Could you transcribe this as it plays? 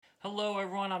Hello,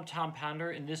 everyone. I'm Tom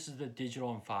Pounder, and this is the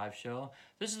Digital in 5 show.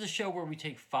 This is the show where we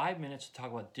take 5 minutes to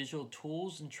talk about digital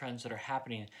tools and trends that are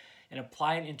happening and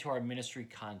apply it into our ministry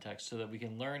context so that we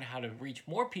can learn how to reach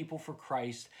more people for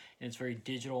Christ in its very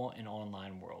digital and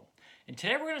online world. And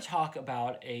today we're going to talk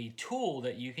about a tool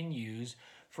that you can use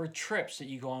for trips that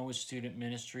you go on with student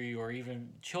ministry or even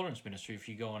children's ministry if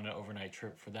you go on an overnight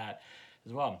trip for that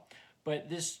as well.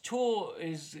 But this tool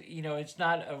is, it's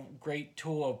not a great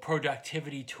tool, a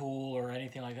productivity tool or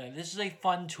anything like that. This is a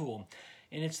fun tool,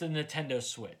 and it's the Nintendo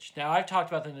Switch. Now, I've talked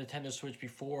about the Nintendo Switch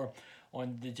before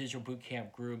on the Digital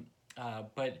Bootcamp group,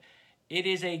 but it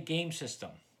is a game system.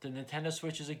 The Nintendo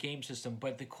Switch is a game system,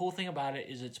 but the cool thing about it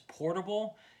is it's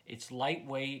portable, it's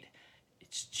lightweight,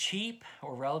 it's cheap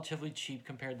or relatively cheap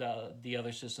compared to the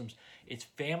other systems. It's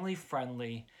family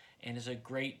friendly and is a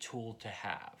great tool to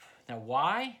have. Now,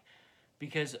 why?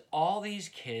 Because all these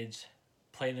kids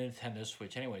play the Nintendo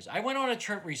Switch anyways. I went on a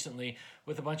trip recently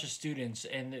with a bunch of students,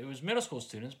 and it was middle school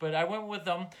students, but I went with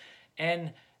them,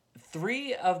 and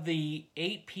 3 of the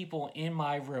 8 people in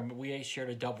my room, we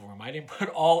shared a double room. I didn't put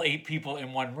all 8 people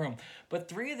in one room, but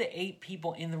 3 of the 8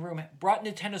 people in the room brought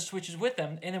Nintendo Switches with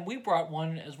them, and then we brought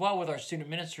one as well with our student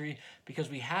ministry because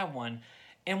we have one,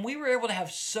 and we were able to have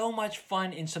so much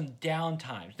fun in some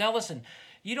downtimes. Now listen,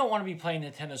 you don't want to be playing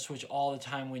Nintendo Switch all the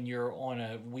time when you're on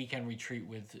a weekend retreat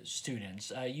with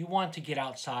students. You want to get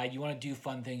outside. You want to do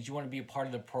fun things. You want to be a part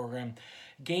of the program.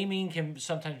 Gaming can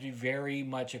sometimes be very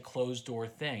much a closed-door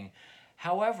thing.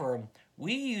 However,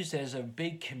 we use it as a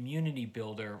big community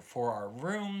builder for our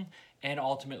room and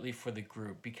ultimately for the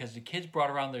group because the kids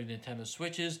brought around their Nintendo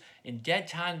Switches. In dead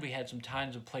times, we had some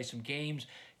time to play some games.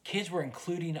 Kids were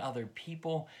including other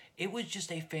people. It was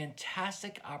just a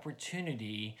fantastic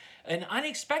opportunity, an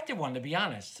unexpected one, to be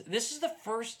honest. This is the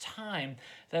first time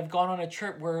that I've gone on a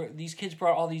trip where these kids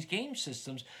brought all these game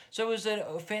systems. So it was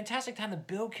a fantastic time to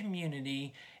build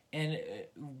community and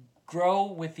grow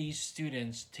with these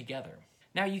students together.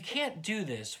 Now, you can't do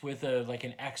this with like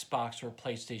an Xbox or a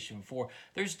PlayStation 4.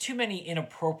 There's too many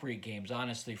inappropriate games,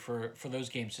 honestly, for those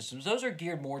game systems. Those are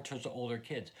geared more towards the older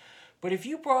kids. But if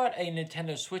you brought a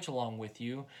Nintendo Switch along with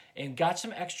you and got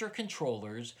some extra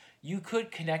controllers, you could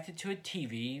connect it to a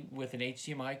TV with an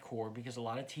HDMI cord because a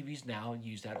lot of TVs now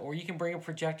use that. Or you can bring a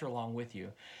projector along with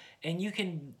you. And you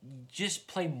can just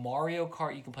play Mario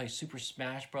Kart. You can play Super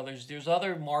Smash Brothers. There's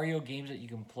other Mario games that you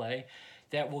can play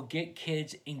that will get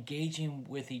kids engaging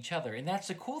with each other. And that's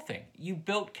the cool thing. You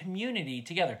built community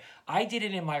together. I did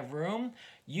it in my room.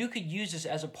 You could use this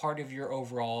as a part of your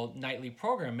overall nightly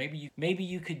program. Maybe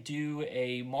you could do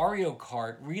a Mario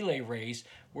Kart relay race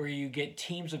where you get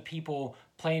teams of people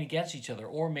playing against each other,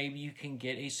 or maybe you can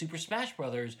get a Super Smash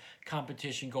Brothers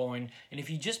competition going. And if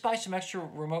you just buy some extra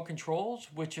remote controls,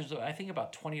 which is I think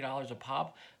about $20 a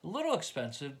pop, a little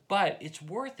expensive, but it's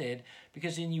worth it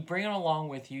because then you bring it along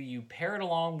with you, you pair it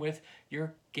along with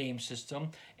your game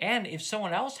system, and if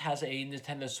someone else has a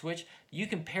Nintendo Switch, you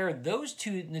can pair those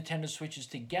 2 Nintendo Switches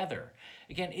together.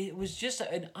 Again, it was just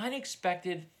an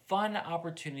unexpected, fun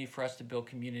opportunity for us to build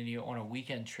community on a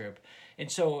weekend trip.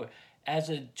 And so as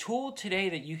a tool today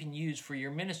that you can use for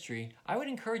your ministry, I would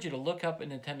encourage you to look up a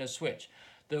Nintendo Switch.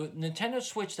 The Nintendo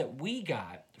Switch that we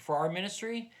got for our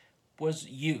ministry was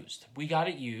used. We got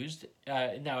it used.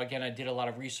 Now, again, I did a lot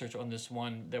of research on this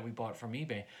one that we bought from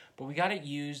eBay, but we got it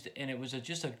used, and it was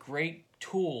just a great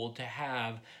tool to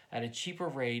have at a cheaper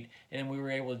rate, and we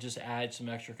were able to just add some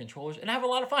extra controllers and have a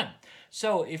lot of fun.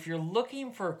 So if you're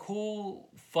looking for a cool,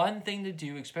 fun thing to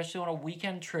do, especially on a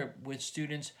weekend trip with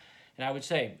students, and I would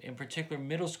say, in particular,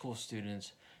 middle school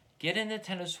students, get a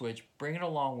Nintendo Switch, bring it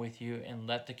along with you, and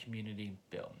let the community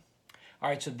build. All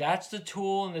right, so that's the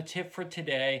tool and the tip for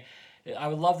today. I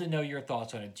would love to know your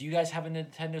thoughts on it. Do you guys have a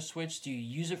Nintendo Switch? Do you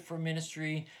use it for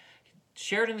ministry?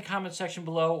 Share it in the comment section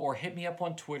below or hit me up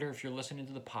on Twitter if you're listening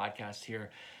to the podcast here.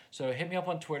 So hit me up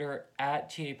on Twitter,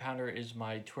 @TAPounder is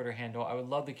my Twitter handle. I would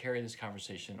love to carry this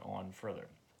conversation on further.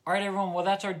 All right, everyone. Well,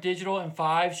 that's our Digital in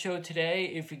 5 show today.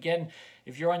 If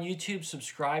you're on YouTube,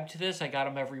 subscribe to this. I got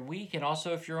them every week. And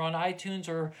also, if you're on iTunes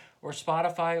or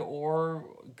Spotify or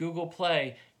Google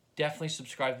Play, definitely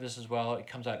subscribe to this as well. It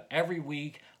comes out every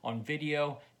week on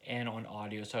video and on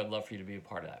audio, so I'd love for you to be a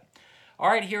part of that. All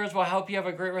right, heroes, well, I hope you have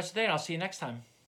a great rest of the day, and I'll see you next time.